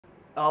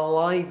a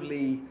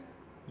lively,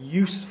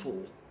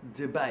 useful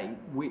debate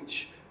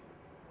which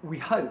we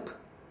hope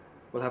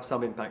will have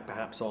some impact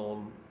perhaps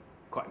on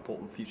quite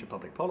important future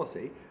public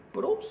policy,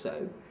 but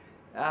also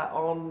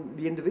on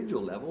the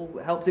individual level,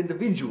 helps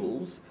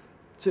individuals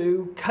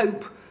to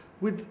cope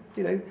with,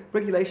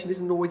 regulation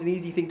isn't always an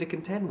easy thing to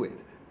contend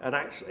with. And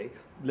actually,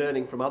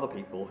 learning from other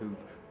people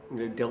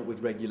who've dealt with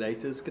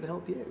regulators can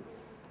help you.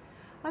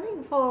 I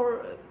think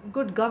for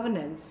good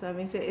governance,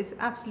 it's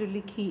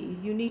absolutely key.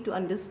 You need to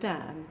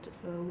understand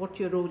what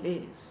your role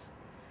is.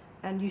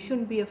 And you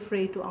shouldn't be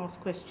afraid to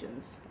ask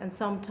questions. And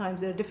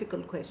sometimes they're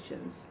difficult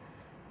questions,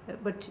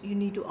 but you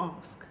need to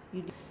ask.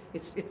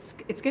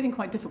 It's getting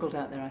quite difficult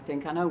out there, I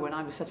think. I know when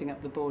I was setting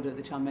up the board at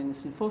the Child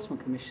Maintenance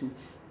Enforcement Commission,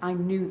 I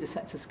knew the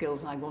sets of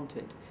skills I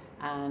wanted.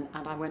 And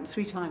I went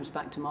 3 times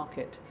back to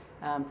market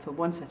for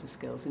one set of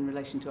skills in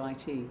relation to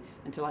IT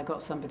until I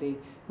got somebody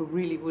who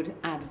really would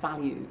add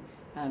value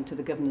to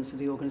the governance of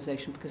the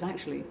organisation, because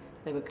actually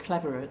they were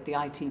cleverer at the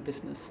IT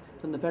business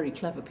than the very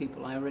clever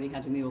people I already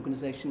had in the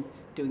organisation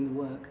doing the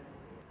work.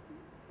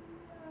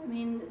 I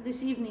mean,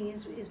 this evening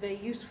is very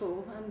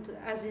useful, and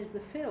as is the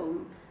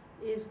film,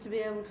 is to be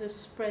able to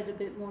spread a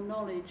bit more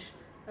knowledge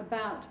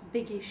about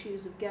big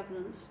issues of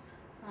governance.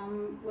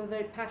 We're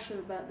very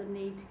passionate about the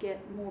need to get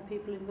more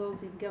people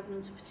involved in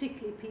governance,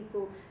 particularly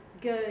people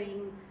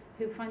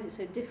who find it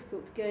so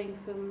difficult going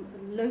from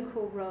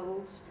local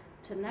roles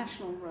to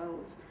national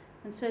roles.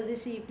 And so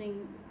this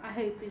evening, I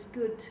hope, is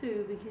good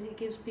too, because it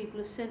gives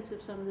people a sense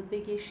of some of the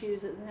big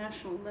issues at the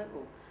national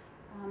level,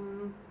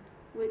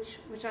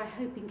 which I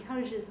hope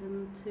encourages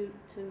them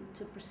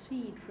to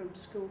proceed from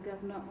school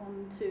governor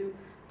on to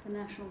the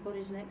national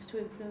bodies next, to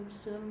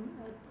influence them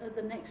at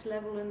the next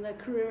level in their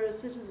career as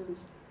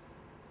citizens.